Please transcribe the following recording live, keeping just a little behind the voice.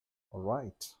All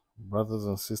right, brothers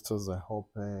and sisters, I hope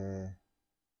you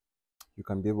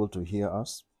can be able to hear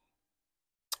us.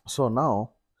 So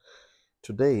now,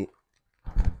 today,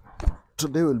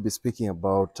 today we'll be speaking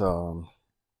about um,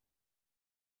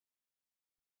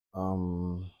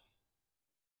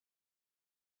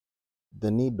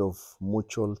 the need of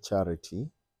mutual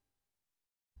charity,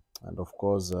 and of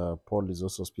course, Paul is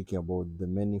also speaking about the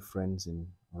many friends in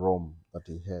Rome that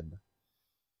he had,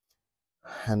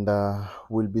 and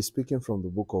we'll be speaking from the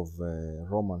book of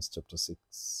Romans, chapter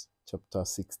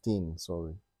 16.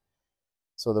 Sorry.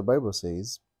 So the Bible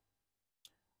says,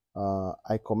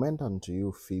 "I commend unto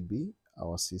you Phoebe,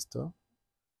 our sister,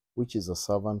 which is a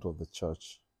servant of the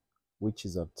church, which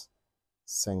is at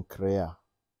Cenchrea,"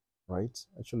 right?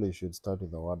 Actually, you should start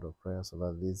with a word of prayer so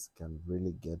that this can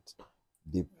really get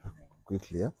deep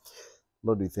quickly. Yeah?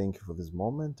 Lord, we thank you for this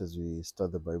moment as we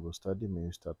start the Bible study. May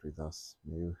you start with us.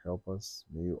 May you help us.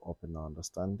 May you open our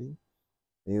understanding.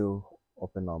 May you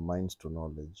open our minds to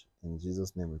knowledge. In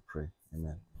Jesus' name we pray.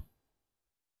 Amen.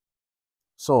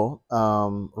 So,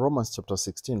 Romans chapter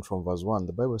 16 from verse 1,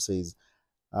 the Bible says,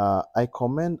 "I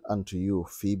commend unto you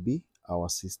Phoebe, our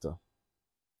sister,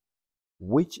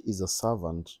 which is a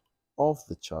servant of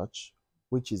the church,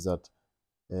 which is at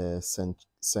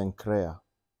Cenchrea,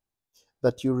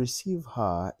 that you receive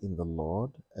her in the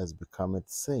Lord as becometh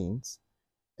saints,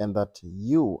 and that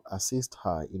you assist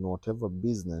her in whatever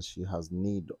business she has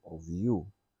need of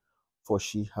you, for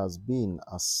she has been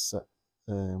a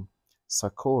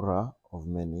succorer of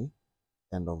many,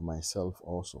 and of myself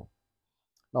also."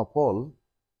 Now, Paul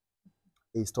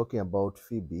is talking about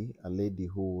Phoebe, a lady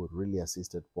who really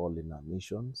assisted Paul in her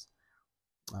missions.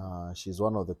 She's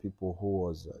one of the people who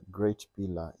was a great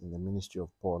pillar in the ministry of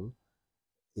Paul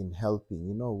in helping.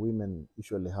 You know, women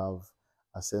usually have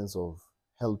a sense of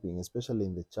helping, especially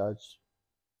in the church,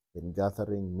 in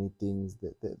gathering meetings.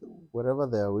 Wherever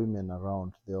there are women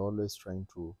around, they're always trying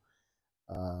to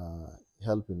uh,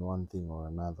 help in one thing or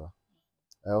another.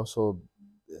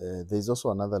 There's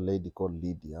also another lady called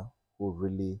Lydia who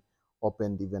really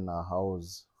opened even her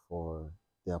house for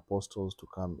the apostles to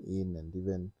come in and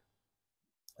even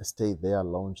stay there,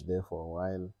 lounge there for a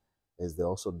while as they're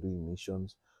also doing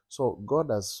missions. So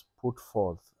God has put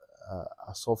forth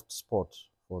a soft spot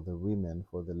for the women,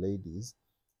 for the ladies,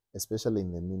 especially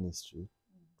in the ministry,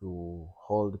 to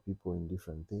hold people in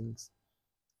different things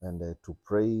and to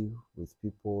pray with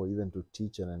people, even to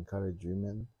teach and encourage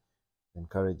women,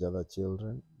 encourage other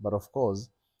children. But of course,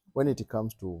 when it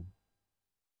comes to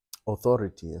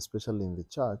authority, especially in the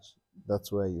church, that's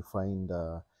where you find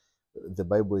the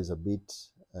Bible is a bit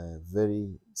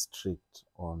very strict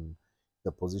on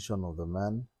the position of the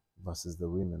man versus the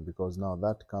women, because now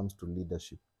that comes to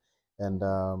leadership. And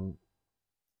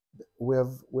we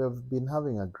have been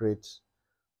having a great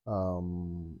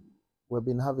um, we've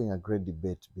been having a great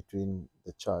debate between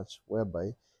the church,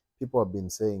 whereby people have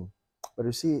been saying, but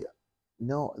you see,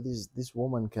 no, this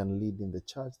woman can lead in the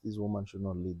church, this woman should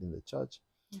not lead in the church.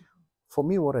 For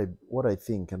me, what I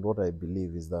think and what I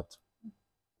believe is that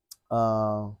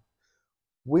uh,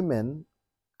 women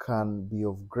can be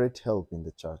of great help in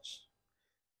the church,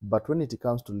 but when it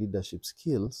comes to leadership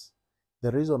skills,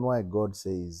 the reason why God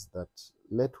says that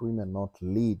let women not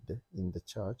lead in the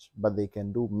church, but they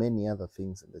can do many other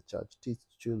things in the church, teach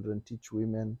children, teach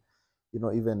women,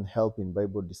 even help in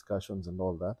Bible discussions and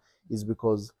all that, is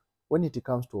because when it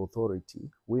comes to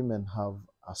authority, women have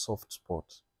a soft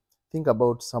spot. Think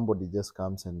about somebody just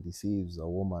comes and deceives a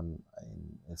woman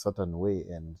in a certain way,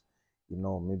 and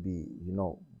maybe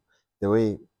the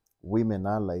way women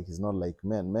are like is not like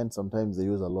men. Men sometimes they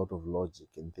use a lot of logic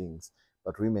in things,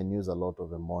 but women use a lot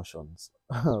of emotions,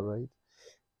 right?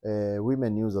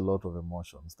 Women use a lot of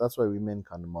emotions. That's why women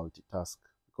can multitask,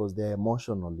 because they're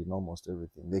emotional in almost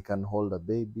everything. They can hold a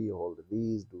baby, hold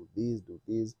this, do this, do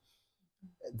this.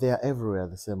 They are everywhere at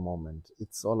the same moment.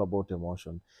 It's all about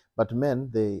emotion. But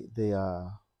men, they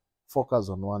are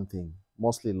focused on one thing,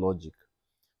 mostly logic.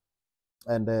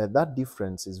 And that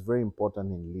difference is very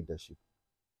important in leadership.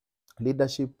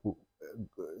 Leadership,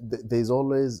 there's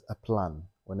always a plan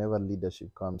whenever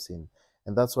leadership comes in,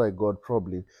 and that's why God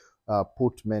probably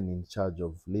put men in charge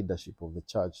of leadership of the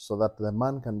church, so that the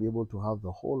man can be able to have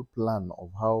the whole plan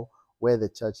of where the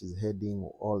church is heading,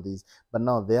 all this. But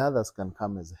now the others can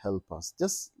come as helpers,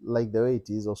 just like the way it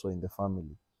is also in the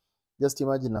family. Just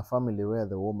imagine a family where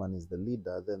the woman is the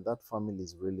leader, then that family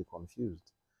is really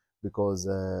confused, because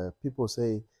people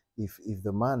say if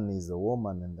the man is the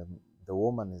woman and the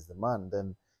woman is the man,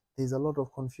 then there's a lot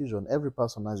of confusion. Every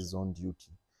person has his own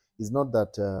duty. It's not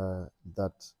that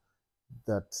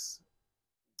that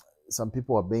some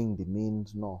people are being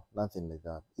demeaned. No, nothing like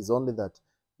that. It's only that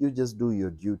You just do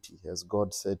your duty as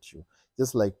God set you.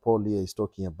 Just like Paul here is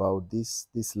talking about this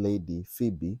lady,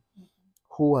 Phoebe,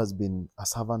 who has been a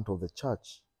servant of the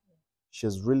church. She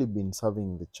has really been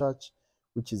serving the church,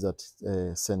 which is at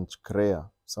St. Crea,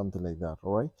 something like that,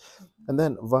 all right? And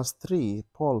then verse 3,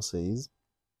 Paul says,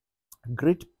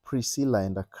 greet Priscilla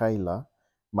and Aquila,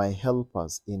 my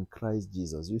helpers in Christ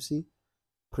Jesus. You see,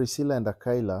 Priscilla and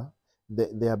Aquila,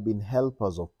 they have been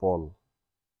helpers of Paul,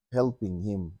 helping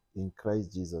him in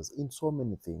Christ Jesus in so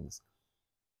many things.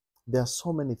 There are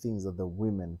so many things that the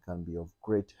women can be of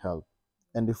great help.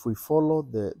 And if we follow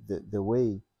the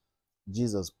way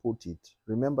Jesus put it,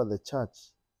 remember the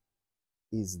church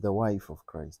is the wife of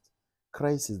Christ.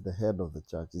 Christ is the head of the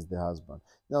church, is the husband.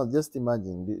 Now, just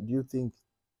imagine, do you think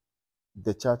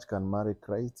the church can marry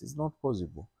Christ? It's not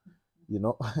possible, you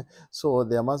know. So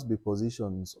there must be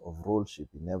positions of rulership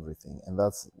in everything, and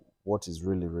that's what is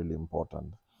really, really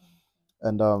important.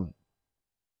 And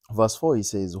verse 4, he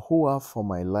says, who have for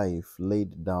my life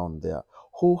laid down their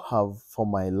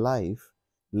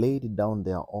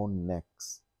own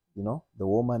necks. You know, the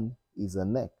woman is a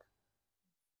neck.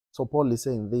 So Paul is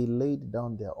saying they laid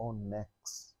down their own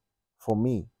necks for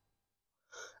me,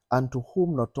 and to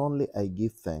whom not only I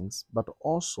give thanks, but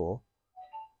also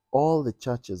all the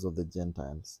churches of the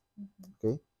Gentiles.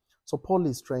 Okay? So Paul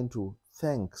is trying to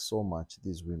thank so much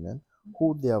these women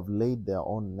who they have laid their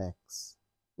own necks,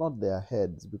 not their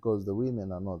heads, because the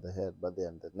women are not the head, but they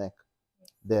are the neck.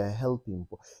 They are helping.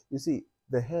 You see,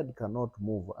 the head cannot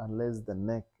move unless the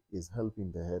neck is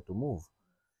helping the head to move.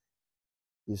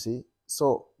 You see?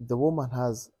 So the woman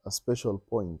has a special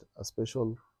point, a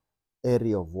special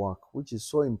area of work, which is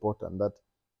so important that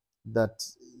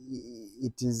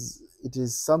it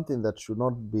is something that should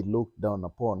not be looked down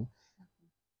upon.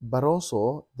 But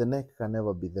also, the neck can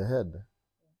never be the head.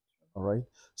 All right.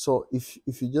 So if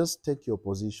you just take your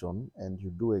position and you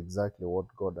do exactly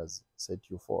what God has set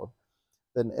you for,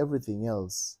 then everything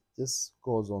else just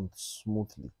goes on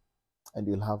smoothly, and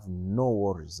you'll have no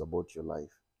worries about your life.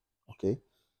 Okay.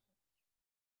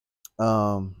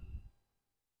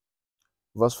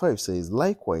 Verse 5 says,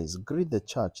 likewise, greet the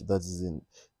church that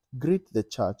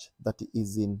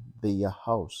is in their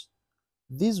house.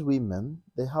 These women,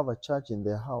 they have a church in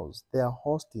their house. They are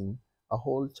hosting a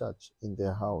whole church in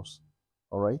their house.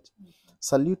 All right?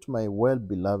 Salute my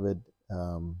well-beloved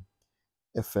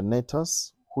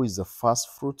Ephanetus, who is the first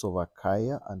fruits of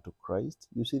Achaia unto Christ.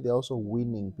 You see, they're also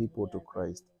winning people to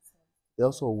Christ. They're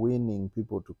also winning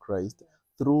people to Christ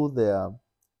through their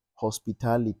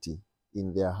hospitality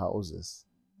in their houses.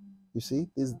 You see,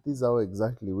 this is how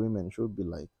exactly women should be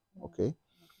like. Okay?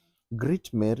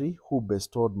 Greet Mary, who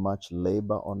bestowed much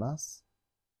labor on us.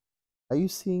 Are you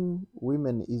seeing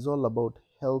women is all about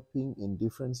helping in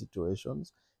different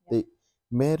situations? Yeah.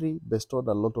 Mary bestowed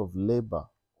a lot of labor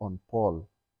on Paul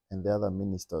and the other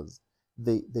ministers.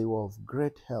 They were of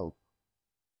great help,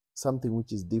 something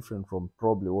which is different from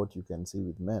probably what you can see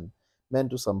with men. Men,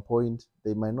 to some point,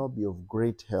 they might not be of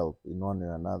great help in one way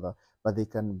or another, but they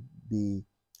can be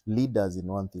leaders in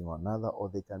one thing or another, or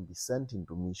they can be sent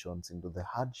into missions, into the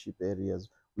hardship areas.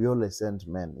 We always send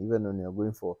men, even when you're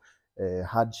going for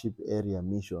hardship area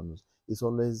missions, it's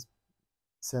always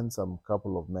send some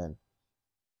couple of men.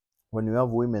 When you have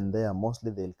women there,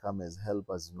 mostly they'll come as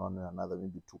helpers in one way or another,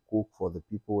 maybe to cook for the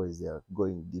people as they are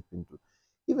going deep into.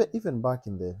 Even back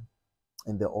in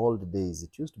the old days,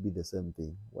 it used to be the same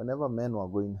thing. Whenever men were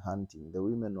going hunting, the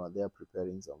women were there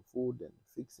preparing some food and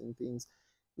fixing things.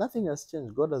 Nothing has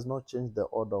changed. God has not changed the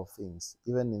order of things.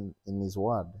 Even in His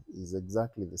Word, is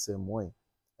exactly the same way.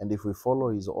 And if we follow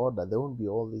His order, there won't be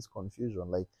all this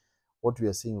confusion, like what we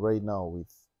are seeing right now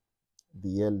with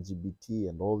the LGBT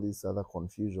and all this other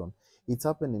confusion. It's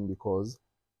happening because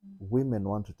women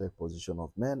want to take position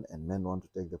of men and men want to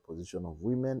take the position of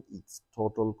women. It's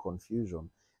total confusion.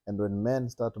 And when men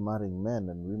start marrying men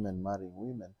and women marrying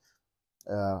women,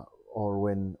 or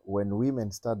when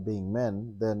women start being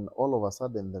men, then all of a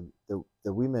sudden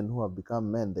the women who have become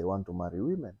men, they want to marry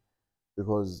women.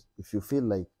 Because if you feel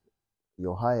like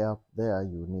you're high up there,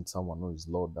 you need someone who is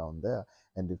low down there.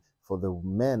 And for the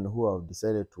men who have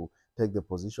decided to take the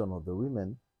position of the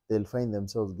women, they'll find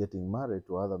themselves getting married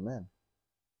to other men.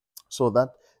 So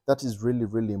that is really,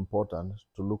 really important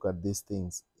to look at these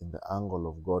things in the angle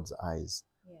of God's eyes.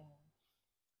 Yeah.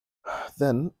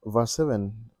 Then, verse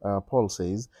 7, Paul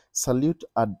says, salute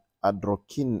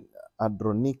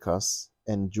Andronicus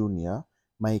and Junia,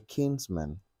 my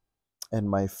kinsmen, and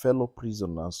my fellow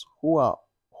prisoners, who are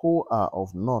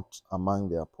of note among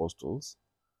the apostles,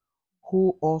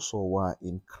 who also were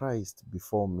in Christ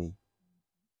before me.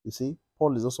 You see,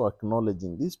 Paul is also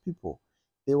acknowledging these people.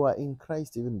 they were in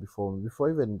Christ even before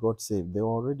even got saved. They were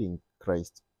already in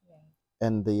Christ.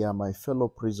 And they are my fellow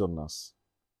prisoners.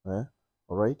 All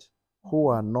right? Who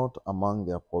are not among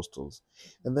the apostles.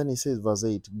 And then he says, verse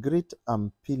 8, greet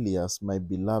Ampilius, my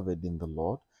beloved in the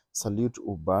Lord. Salute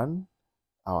Urban,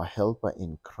 our helper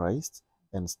in Christ,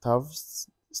 and Stachys,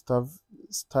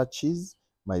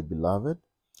 my beloved.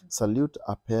 Salute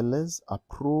Apelles,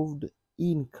 approved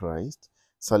in Christ.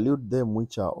 Salute them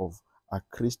which are of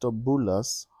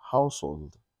Aristobulus'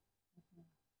 household.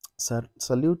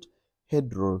 Salute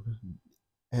Herodion.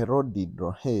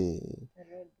 Hey.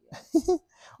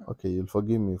 Okay, you'll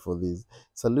forgive me for this.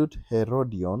 Salute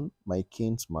Herodion, my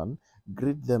kinsman.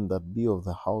 Greet them that be of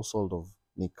the household of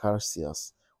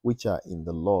Nicarsius, which are in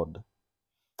the Lord.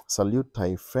 Salute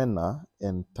Tryphena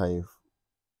and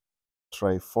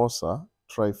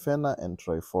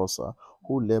Tryphosa,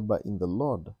 who labor in the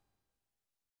Lord.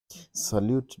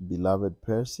 Salute beloved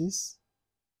Persis,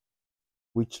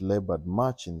 which labored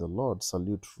much in the Lord.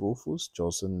 Salute Rufus,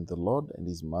 chosen in the Lord, and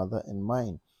his mother and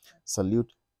mine.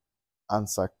 Salute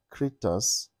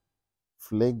Ansacritus,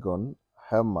 Phlegon,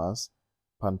 Hermas,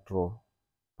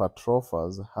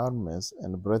 Patrophas, Hermes,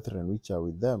 and brethren which are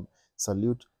with them.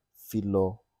 Salute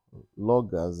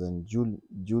Philologus and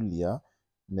Julia,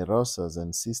 Nerosas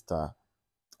and sister,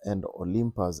 and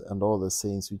Olympus, and all the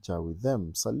saints which are with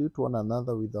them. Salute one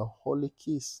another with a holy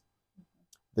kiss.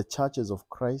 The churches of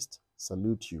Christ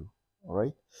salute you. All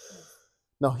right?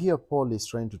 Now here Paul is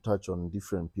trying to touch on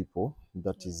different people,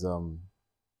 that is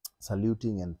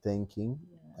saluting and thanking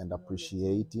and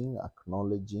appreciating,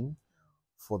 acknowledging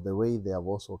for the way they have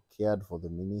also cared for the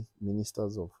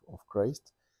ministers of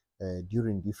Christ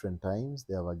during different times.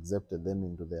 They have accepted them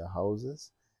into their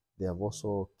houses. They have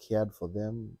also cared for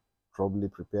them, probably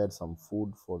prepared some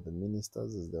food for the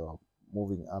ministers as they were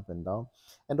moving up and down.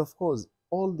 And of course,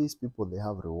 all these people, they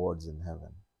have rewards in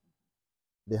heaven.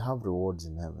 They have rewards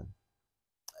in heaven.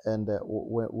 And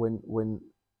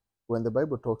when the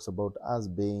Bible talks about us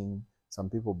being, some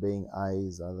people being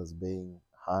eyes, others being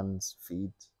hands,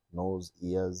 feet, nose,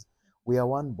 ears, we are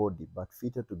one body, but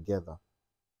fitted together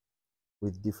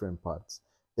with different parts.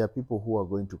 There are people who are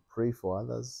going to pray for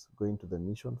others, going to the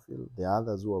mission field. There are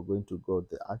others who are going to go to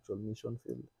the actual mission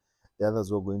field. There are others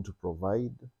who are going to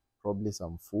provide probably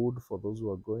some food for those who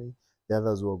are going. There are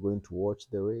others who are going to watch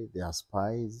the way. There are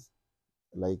spies,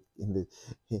 like in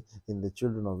the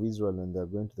children of Israel when they are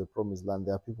going to the promised land.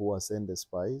 There are people who are sent as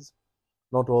spies.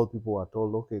 Not all people are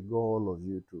told, okay, go all of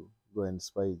you to go and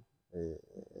spy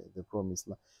the promised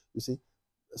land. You see,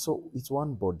 so it's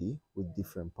one body with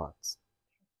different parts.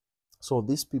 So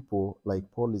these people, like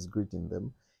Paul is greeting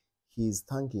them, he is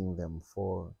thanking them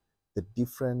for the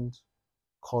different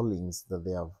callings that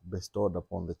they have bestowed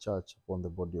upon the church, upon the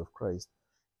body of Christ,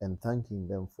 and thanking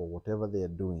them for whatever they are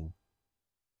doing,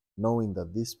 knowing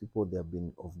that these people, they have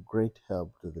been of great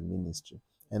help to the ministry,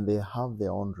 and they have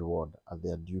their own reward at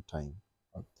their due time.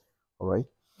 All right?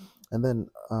 And then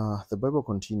the Bible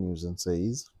continues and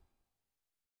says,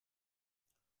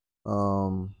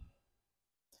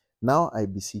 now I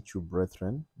beseech you,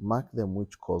 brethren, mark them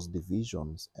which cause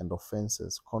divisions and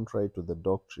offenses contrary to the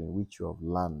doctrine which you have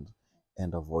learned,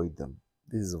 and avoid them.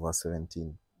 This is verse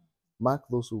 17. Mark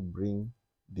those who bring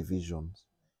divisions.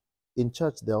 In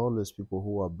church, there are always people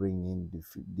who are bringing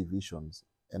divisions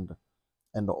and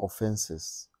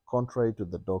offenses contrary to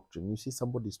the doctrine. You see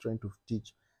somebody is trying to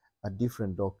teach a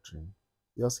different doctrine.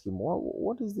 You ask him,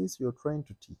 what is this you're trying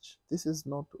to teach? This is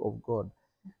not of God.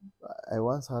 I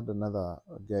once had another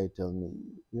guy tell me,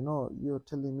 you're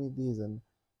telling me this, and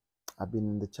I've been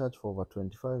in the church for over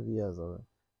 25 years. I'm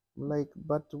like,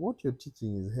 but what you're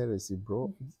teaching is heresy,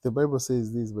 bro. The Bible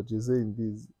says this, but you're saying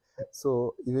this.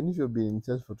 So even if you've been in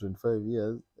church for 25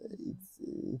 years,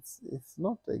 it's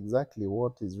not exactly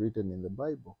what is written in the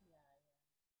Bible.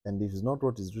 And if it's not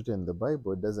what is written in the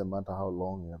Bible, it doesn't matter how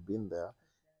long you have been there.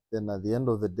 Then at the end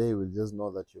of the day, we'll just know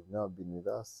that you've never been with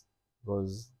us.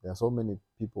 Because there are so many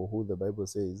people who the Bible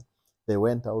says they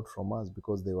went out from us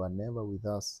because they were never with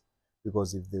us.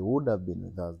 Because if they would have been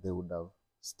with us, they would have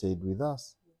stayed with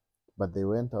us. But they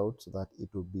went out so that it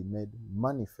would be made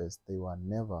manifest they were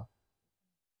never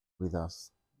with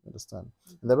us. Understand?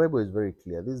 And the Bible is very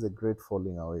clear. This is a great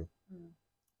falling away,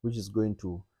 which is going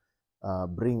to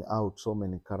bring out so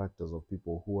many characters of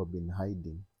people who have been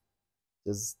hiding.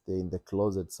 Just stay in the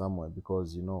closet somewhere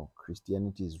because,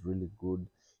 Christianity is really good.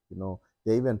 There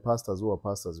are even pastors who are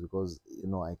pastors because,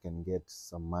 I can get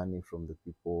some money from the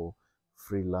people,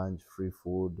 free lunch, free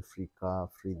food, free car,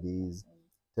 free these,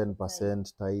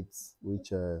 10% tithes, which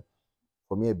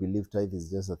for me, I believe tithe is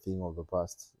just a thing of the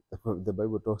past. The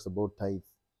Bible talks about tithe.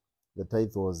 The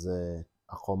tithe was a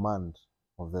command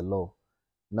of the law.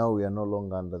 Now we are no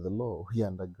longer under the law, we are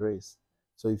under grace.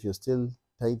 So if you're still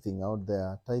tithing out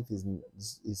there, tithe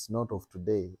is not of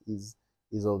today, is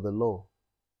of the law.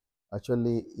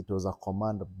 Actually, it was a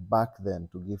command back then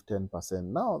to give 10%.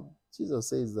 Now, Jesus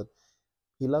says that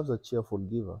he loves a cheerful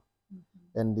giver.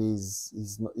 And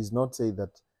is not saying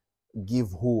that give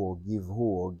who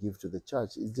or give to the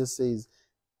church. It just says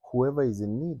whoever is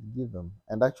in need, give them.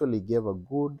 And actually gave a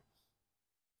good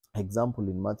example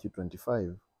in Matthew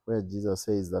 25, where Jesus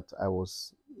says that I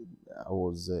was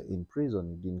in prison,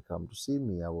 you didn't come to see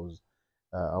me. I was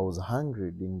hungry,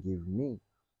 you didn't give me.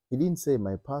 He didn't say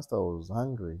my pastor was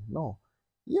hungry. No.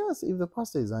 Yes, if the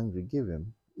pastor is hungry, give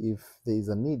him. If there is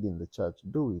a need in the church,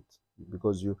 do it,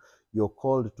 because you're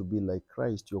called to be like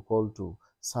Christ. You're called to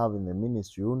serve in the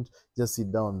ministry. You won't just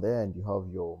sit down there and you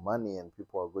have your money and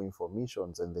people are going for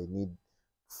missions and they need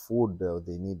food or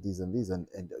they need this and this, and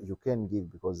you can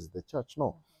give because it's the church.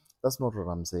 No, that's not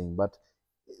what I'm saying. But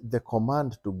the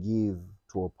command to give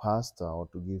to a pastor or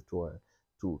to give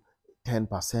to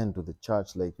 10% to the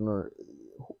church, like, you know,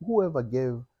 whoever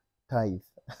gave tithe,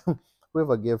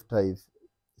 whoever gave tithe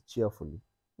cheerfully,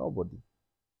 nobody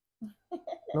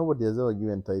has ever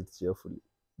given tithe cheerfully.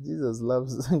 Jesus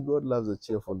loves God loves a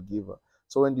cheerful giver.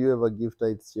 So when do you ever give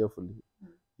tithe cheerfully?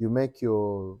 You make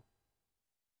your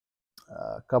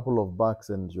couple of bucks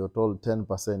and you're told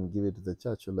 10%, give it to the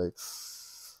church. You're like,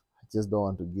 I just don't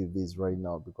want to give this right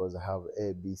now because I have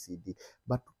A, B, C, D.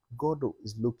 But God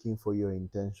is looking for your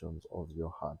intentions of your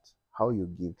heart, how you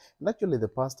give. And actually, the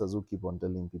pastors who keep on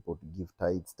telling people to give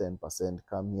tithes, 10%,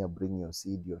 come here, bring your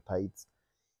seed, your tithes,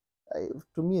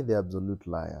 to me, they're absolute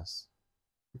liars.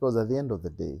 Because at the end of the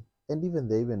day, and even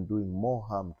they're even doing more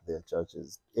harm to their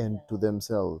churches and to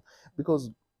themselves. Because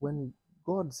when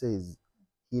God says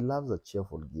he loves a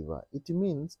cheerful giver, it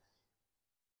means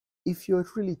if you're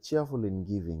really cheerful in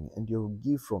giving and you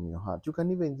give from your heart, you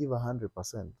can even give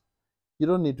 100%. You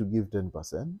don't need to give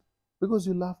 10% because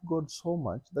you love God so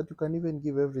much that you can even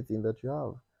give everything that you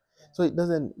have. So it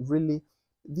doesn't really,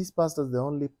 these pastors, they're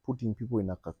only putting people in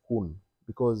a cocoon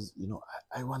because, you know,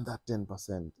 I want that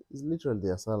 10%. It's literally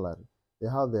their salary. They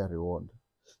have their reward.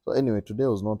 So anyway, today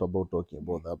was not about talking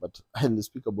about that, but I'll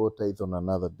speak about tithe on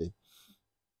another day.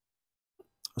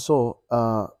 So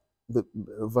the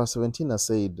verse 17 has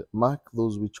said, mark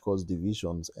those which cause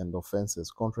divisions and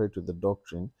offenses contrary to the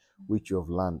doctrine which you have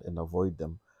learned, and avoid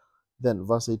them. Then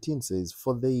verse 18 says,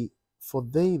 for they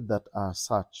that are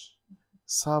such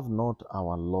serve not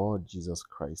our Lord Jesus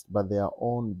Christ, but their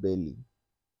own belly.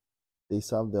 They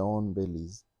serve their own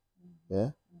bellies.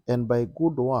 Yeah? And by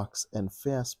good works and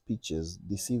fair speeches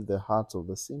deceive the hearts of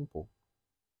the simple.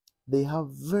 They have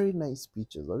very nice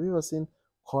speeches. Have you ever seen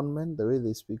conmen, the way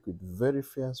they speak with very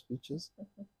fair speeches?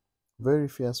 Very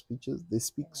fair speeches. They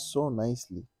speak so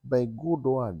nicely. By good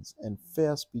words and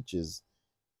fair speeches,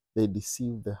 they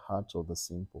deceive the hearts of the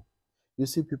simple. You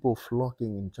see people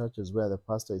flocking in churches where the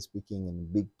pastor is speaking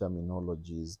in big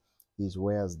terminologies. He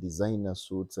wears designer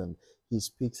suits and he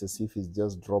speaks as if he's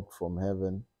just dropped from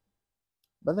heaven.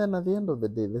 But then at the end of the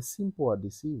day, the simple are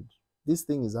deceived. This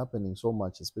thing is happening so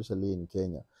much, especially in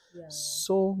Kenya. Yeah.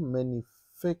 So many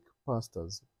fake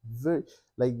pastors, very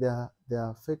like there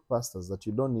are fake pastors that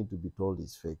you don't need to be told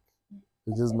is fake.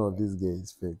 You just know this guy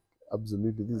is fake.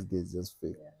 Absolutely, this guy is just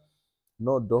fake. Yeah.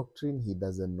 No doctrine, he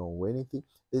doesn't know anything.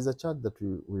 There's a church that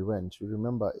we went. You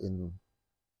remember it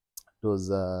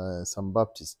was some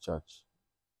Baptist church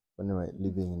when we were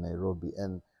living in Nairobi,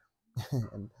 and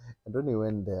and when we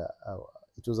went there,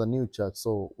 it was a new church.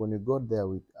 So when we got there,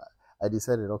 I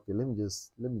decided, okay, let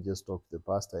me just talk to the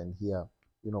pastor and hear,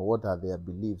 you know, what are their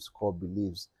beliefs, core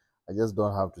beliefs. I just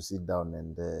don't have to sit down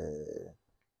and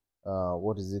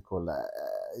what is it called,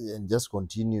 and just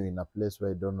continue in a place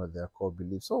where I don't know their core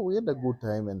beliefs. So we had a good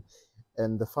time,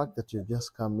 and the fact that you've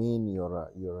just come in,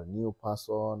 you're a new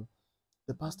person,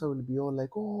 the pastor will be all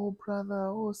like, oh brother,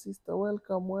 oh sister,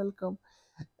 welcome, welcome.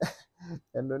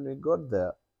 And when we got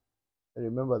there, I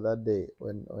remember that day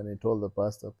when I told the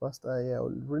pastor, yeah, I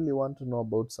really want to know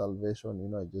about salvation. You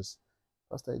know,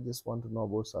 Pastor, I just want to know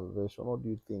about salvation. What do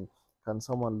you think? Can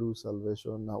someone lose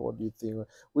salvation? Now, what do you think?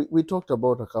 We talked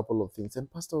about a couple of things,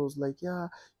 and Pastor was like, yeah,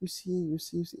 you see.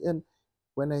 And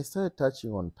when I started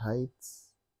touching on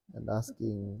tithes and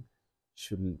asking,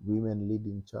 should women lead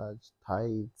in church,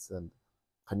 tithes, and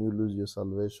can you lose your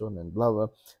salvation, and blah, blah,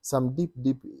 some deep,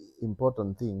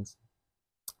 important things,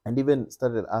 and even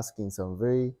started asking some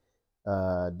very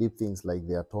deep things like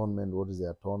the atonement. What is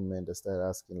the atonement? I started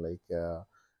asking like,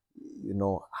 you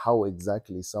know, how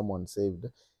exactly someone saved.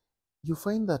 You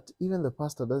find that even the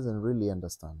pastor doesn't really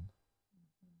understand.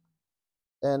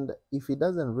 And if he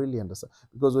doesn't really understand,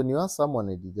 because when you ask someone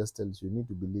and he just tells you, you need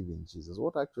to believe in Jesus,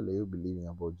 what actually are you believing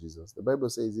about Jesus? The Bible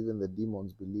says even the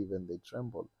demons believe and they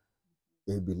tremble.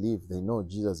 They believe, they know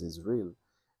Jesus is real.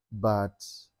 But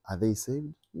are they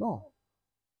saved? No,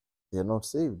 they are not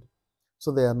saved.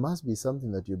 So there must be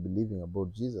something that you're believing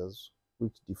about Jesus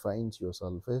which defines your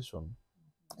salvation.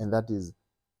 And that is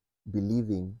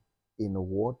believing in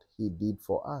what he did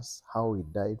for us, how he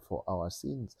died for our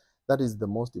sins. That is the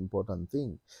most important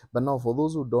thing. But now, for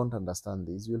those who don't understand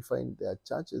this, you'll find there are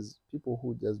churches, people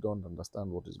who just don't understand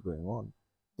what is going on.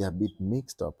 They're a bit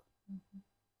mixed up.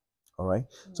 All right?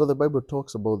 So the Bible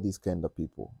talks about these kind of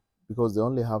people because they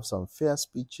only have some fair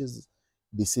speeches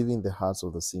deceiving the hearts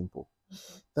of the simple.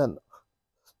 Then,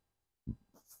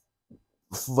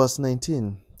 verse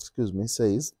 19,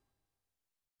 says,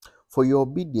 "For your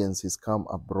obedience is come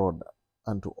abroad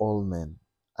unto all men.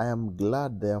 I am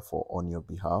glad, therefore, on your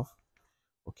behalf."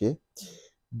 Okay,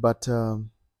 but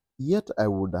yet I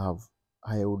would have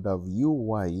you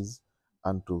wise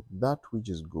unto that which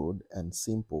is good and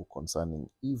simple concerning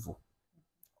evil.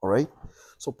 All right.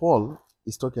 So Paul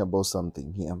is talking about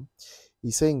something here.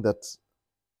 He's saying that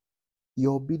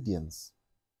your obedience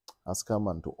has come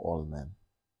unto all men.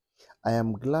 I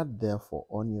am glad, therefore,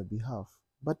 on your behalf.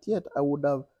 But yet I would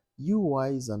have you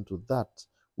wise unto that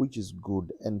which is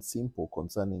good and simple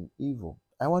concerning evil.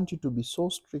 I want you to be so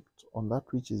strict on that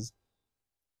which is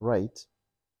right.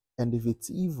 And if it's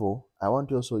evil, I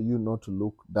want also you not to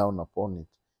look down upon it.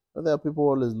 But there are people who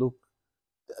always look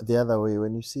the other way.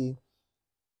 When you see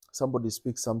somebody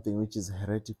speaks something which is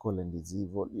heretical and is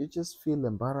evil, you just feel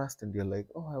embarrassed and you're like,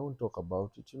 oh, I won't talk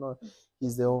about it. You know,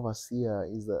 he's the overseer.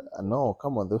 He's the no,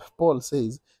 come on. Paul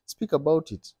says, speak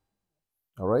about it.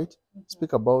 All right?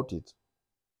 Speak about it.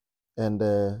 And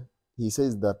he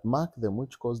says that mark them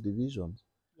which cause divisions.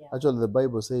 Yeah. Actually, the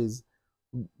Bible says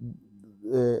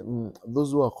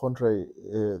those who are contrary,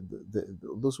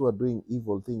 those who are doing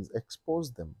evil things,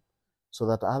 expose them so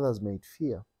that others may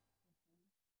fear.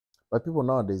 But people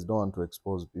nowadays don't want to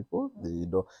expose people. They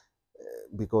don't,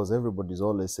 because everybody's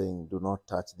always saying, do not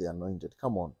touch the anointed.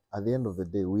 Come on. At the end of the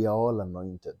day, we are all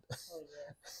anointed. Oh,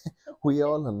 yes. We are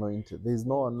all anointed. There is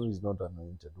no one who is not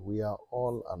anointed. We are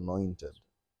all anointed.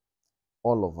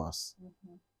 All of us.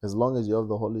 As long as you have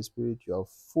the Holy Spirit, you have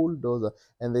full dose.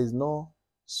 And there is no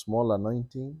small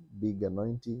anointing, big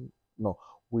anointing. No,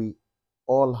 we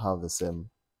all have the same.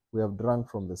 We have drunk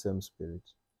from the same Spirit.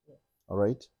 Yes. All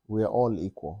right? We are all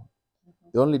equal.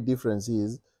 The only difference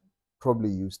is probably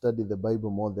you study the Bible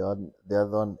more, the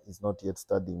other one is not yet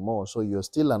studying more. So you're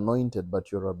still anointed,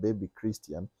 but you're a baby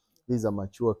Christian. This is a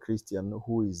mature Christian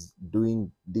who is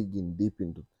digging deep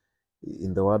in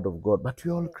the Word of God. But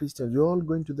we're all Christians. We're all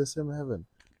going to the same heaven.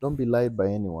 Don't be lied by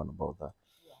anyone about that.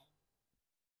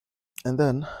 And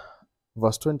then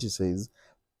verse 20 says,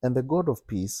 "And the God of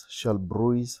peace shall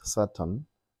bruise Satan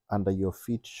under your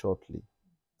feet shortly.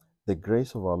 The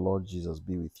grace of our Lord Jesus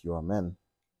be with you. Amen."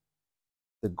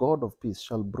 The God of peace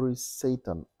shall bruise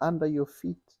Satan under your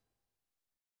feet.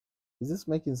 Is this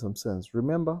making some sense?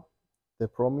 Remember the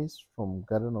promise from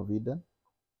Garden of Eden?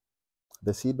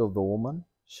 The seed of the woman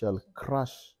shall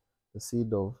crush the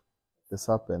seed of the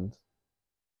serpent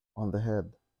on the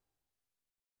head.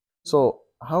 So,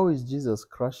 how is Jesus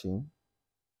crushing?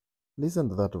 Listen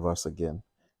to that verse again.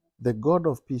 The God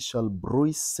of peace shall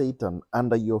bruise Satan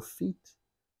under your feet.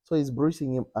 So he's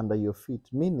bruising him under your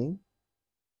feet, meaning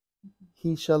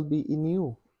he shall be in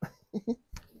you.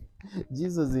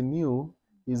 Jesus in you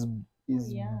is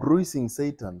bruising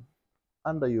Satan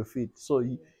under your feet. So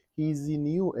he's in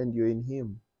you and you're in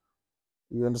him.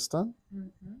 You understand?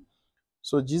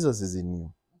 So Jesus is in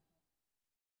you.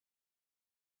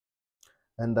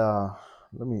 And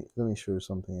let me show you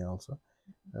something else.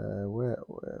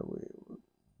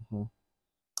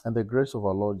 And the grace of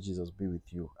our Lord Jesus be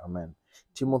with you. Amen.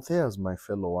 Timotheus, my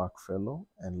fellow work fellow,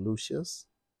 and Lucius,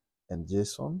 and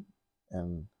Jason,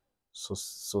 and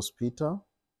Sospeter,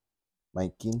 my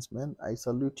kinsmen, I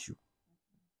salute you.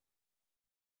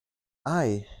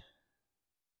 I,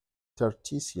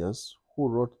 Tertius, who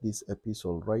wrote this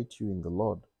epistle, write you in the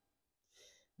Lord.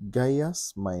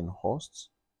 Gaius, mine host,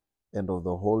 and of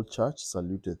the whole church,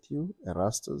 saluteth you.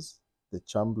 Erastus, the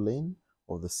chamberlain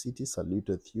of the city,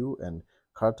 saluteth you, and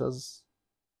Cartus,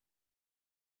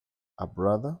 a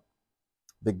brother.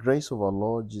 The grace of our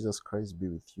Lord Jesus Christ be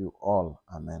with you all.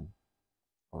 Amen.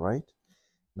 All right?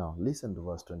 Now, listen to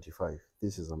verse 25.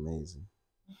 This is amazing.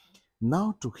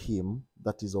 Now to him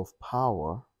that is of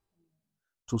power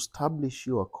to establish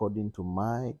you according to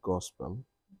my gospel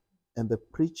and the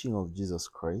preaching of Jesus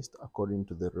Christ according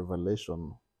to the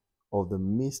revelation of the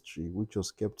mystery which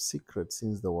was kept secret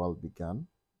since the world began,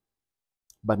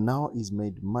 but now is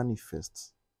made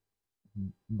manifest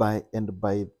by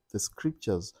the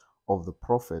scriptures of the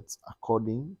prophets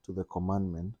according to the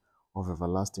commandment of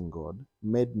everlasting God,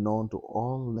 made known to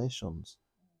all nations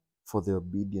for the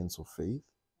obedience of faith.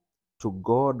 To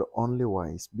God only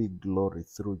wise be glory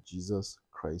through Jesus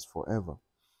Christ forever.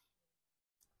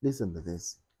 Listen to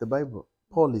this. The Bible,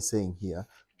 Paul is saying here,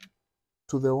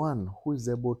 to the one who is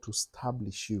able to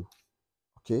establish you,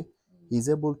 okay? He is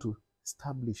able to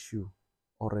establish you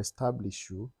or establish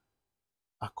you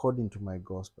according to my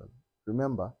gospel.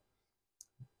 Remember,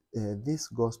 this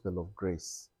gospel of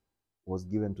grace was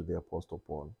given to the Apostle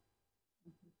Paul.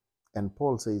 And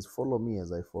Paul says, follow me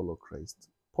as I follow Christ.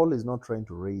 Paul is not trying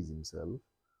to raise himself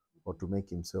or to make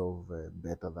himself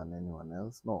better than anyone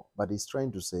else. No, but he's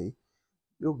trying to say,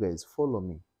 you guys follow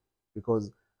me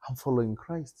because I'm following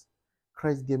Christ.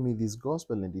 Christ gave me this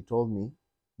gospel and he told me,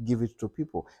 give it to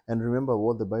people. And remember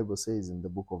what the Bible says in the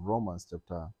book of Romans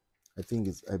chapter,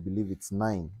 I believe it's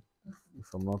 9,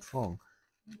 if I'm not wrong,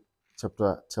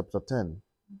 chapter 10.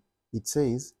 It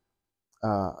says,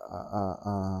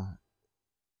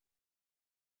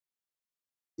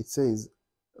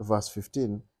 verse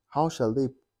 15, how shall they,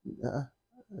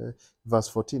 verse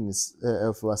 14 is,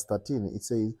 verse 13, it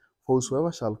says, for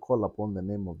whosoever shall call upon the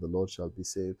name of the Lord shall be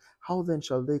saved. How then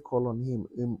shall they call on him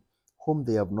whom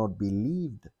they have not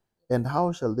believed? And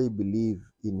how shall they believe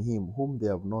in him whom they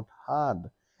have not heard?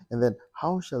 And then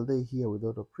how shall they hear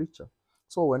without a preacher?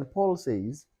 So when Paul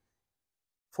says,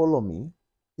 follow me,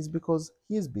 it's because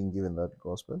he has been given that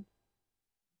gospel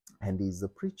and he is the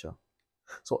preacher.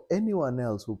 So anyone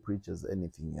else who preaches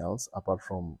anything else apart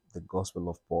from the gospel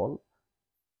of Paul,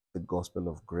 the gospel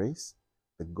of grace,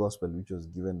 the gospel which was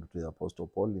given to the Apostle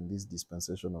Paul in this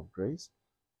dispensation of grace,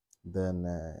 then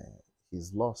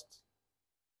he's lost.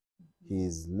 He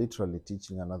is literally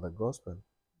teaching another gospel.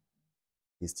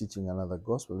 He's teaching another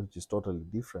gospel which is totally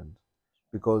different,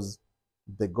 because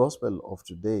the gospel of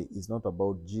today is not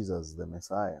about Jesus the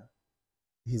Messiah.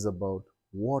 It's about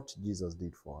what Jesus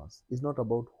did for us. It's not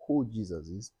about who Jesus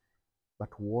is, but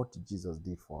what Jesus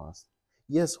did for us.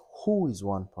 Yes, who is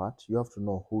one part. You have to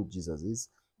know who Jesus is.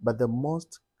 But the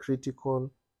most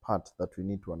critical part that we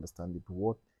need to understand is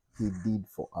what he did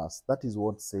for us. That is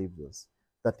what saved us.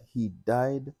 That he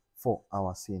died for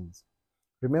our sins.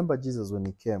 Remember Jesus when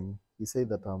he came, he said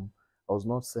that I was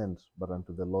not sent but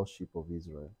unto the lost sheep of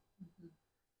Israel.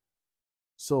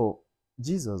 So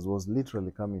Jesus was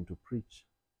literally coming to preach,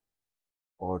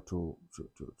 or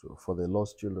for the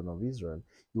lost children of Israel.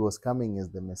 He was coming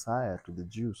as the Messiah to the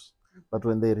Jews. But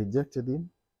when they rejected him,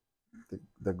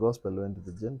 the gospel went to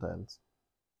the Gentiles.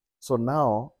 So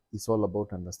now it's all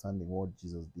about understanding what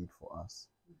Jesus did for us.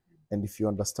 And if you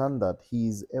understand that, he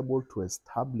is able to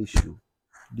establish you.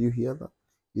 Do you hear that?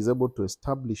 He's able to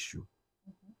establish you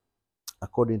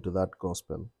according to that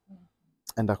gospel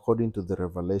and according to the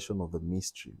revelation of the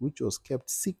mystery, which was kept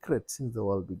secret since the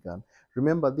world began.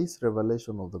 Remember, this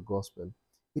revelation of the gospel,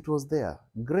 it was there.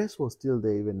 Grace was still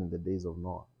there even in the days of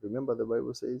Noah. Remember, the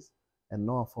Bible says, and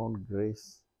Noah found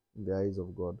grace in the eyes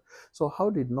of God. So how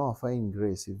did Noah find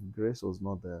grace if grace was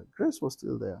not there? Grace was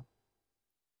still there.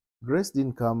 Grace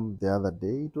didn't come the other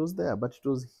day. It was there, but it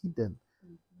was hidden.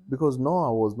 Because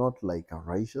Noah was not like a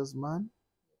righteous man.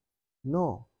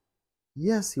 No.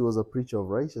 Yes, he was a preacher of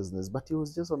righteousness, but he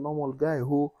was just a normal guy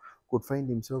who could find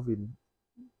himself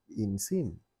in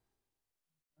sin.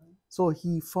 So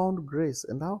he found grace.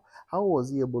 And how was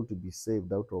he able to be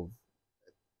saved out of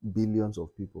billions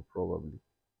of people, probably?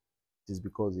 It is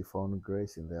because he found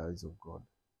grace in the eyes of God.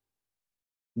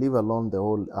 Leave alone the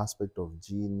whole aspect of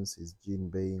genes, his gene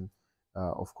being.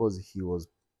 Of course, he was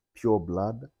pure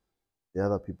blood. The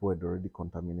other people had already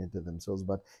contaminated themselves,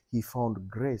 but he found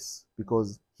grace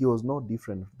because he was no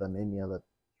different than any other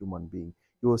human being.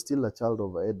 He was still a child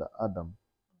of Adam.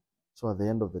 So at the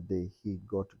end of the day, he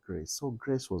got grace. So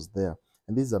grace was there.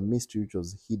 And this is a mystery which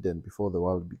was hidden before the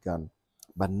world began.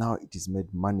 But now it is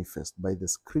made manifest by the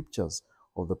scriptures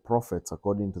of the prophets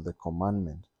according to the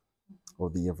commandment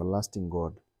of the everlasting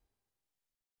God.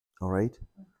 All right?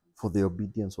 For the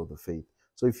obedience of the faith.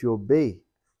 So if you obey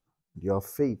your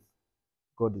faith,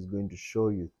 God is going to show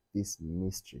you this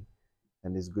mystery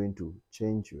and is going to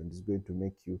change you and is going to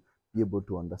make you be able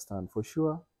to understand. For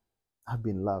sure, I've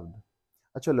been loved.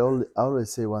 Actually, I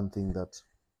always say one thing, that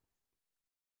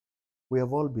we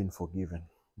have all been forgiven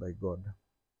by God.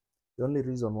 The only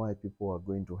reason why people are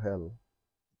going to hell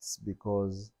is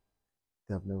because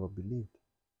they have never believed.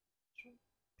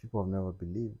 People have never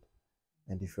believed.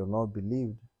 And if you're not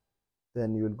believed,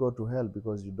 then you will go to hell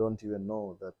because you don't even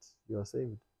know that you are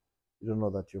saved. You don't know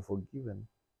that you're forgiven.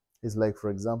 It's like, for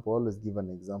example, always give an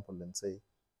example and say,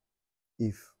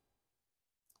 if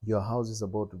your house is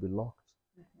about to be locked,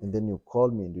 and then you call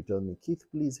me and you tell me, Keith,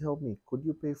 please help me. Could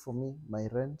you pay for me my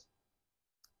rent?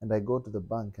 And I go to the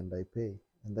bank and I pay.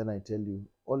 And then I tell you,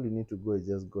 all you need to go is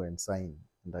just go and sign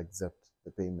and accept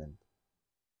the payment.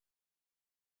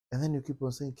 And then you keep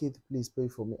on saying, Keith, please pay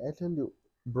for me. I tell you,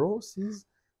 bro, sis,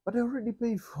 but I already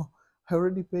paid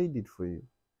it for you.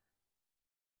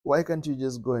 Why can't you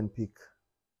just go and pick,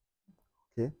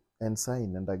 okay, and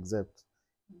sign and accept?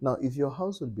 Now, if your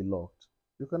house will be locked,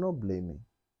 you cannot blame me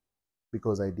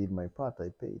because I did my part, I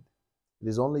paid. It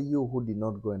is only you who did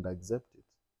not go and accept it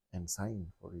and sign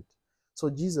for it. So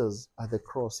Jesus at the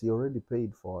cross, he already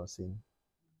paid for our sin,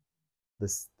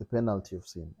 the penalty of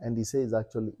sin. And he says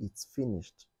actually it's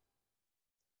finished.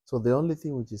 So the only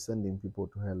thing which is sending people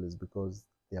to hell is because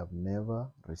they have never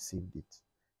received it.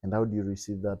 And how do you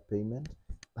receive that payment?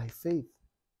 By faith.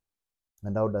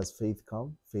 And how does faith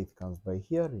come? Faith comes by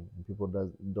hearing, and people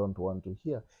don't want to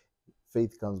hear.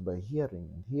 Faith comes by hearing,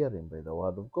 and hearing by the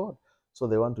word of God. So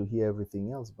they want to hear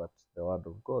everything else but the word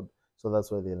of God. So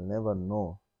that's why they'll never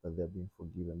know that they're being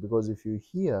forgiven. Because if you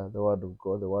hear the word of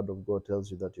God tells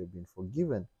you that you've been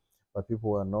forgiven, but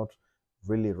people are not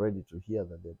really ready to hear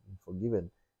that they've been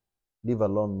forgiven, leave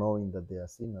alone knowing that they are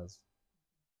sinners.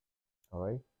 All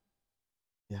right?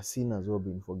 They are sinners who have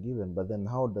been forgiven. But then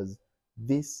how does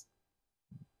this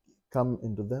come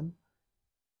into them?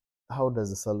 How does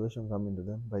the salvation come into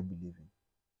them? By believing.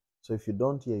 So if you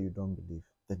don't hear, you don't believe,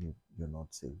 then you're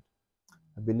not saved.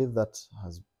 I believe that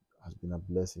has been a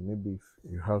blessing. Maybe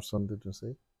if you have something to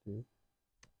say.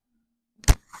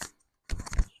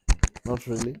 Not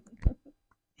really.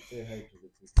 Say hi to the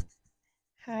people.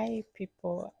 Hi,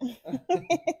 people.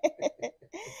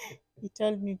 He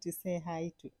told me to say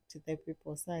hi to the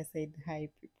people, so I said hi,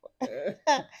 people.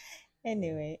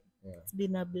 Anyway, Yeah. it's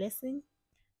been a blessing.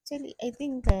 Actually, I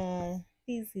think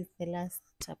this is the last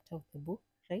chapter of the book,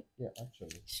 right? Yeah,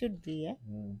 actually. Should be, yeah?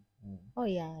 Mm, mm. Oh,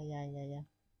 yeah.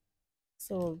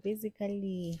 So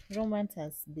basically, Romance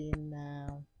has been,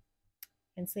 I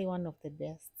can say, one of the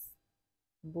best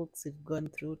books we've gone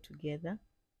through together.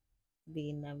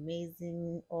 Been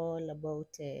amazing, all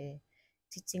about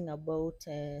teaching about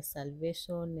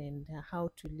salvation and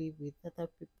how to live with other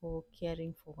people,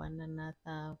 caring for one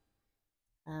another,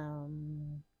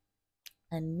 um,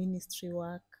 and ministry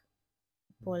work.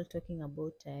 Paul talking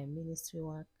about ministry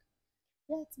work.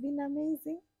 Yeah, it's been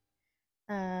amazing.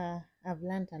 I've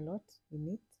learned a lot in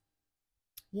it.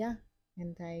 Yeah,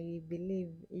 and I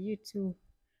believe you too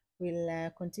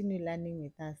will continue learning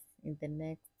with us in the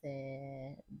next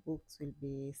books we'll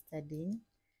be studying.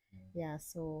 Yeah,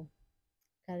 so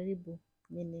karibu,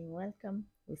 meaning welcome.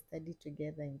 We study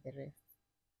together in the rest.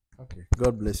 Okay.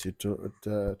 God bless you.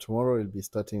 Tomorrow we'll be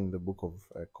starting the book of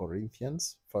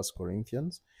Corinthians, First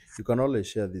Corinthians. You can always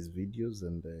share these videos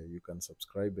and you can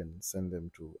subscribe and send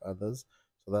them to others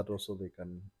so that also they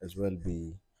can as well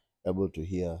be able to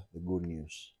hear the good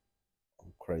news of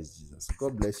Christ Jesus.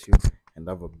 God bless you and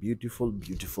have a beautiful,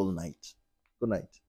 beautiful night. Good night.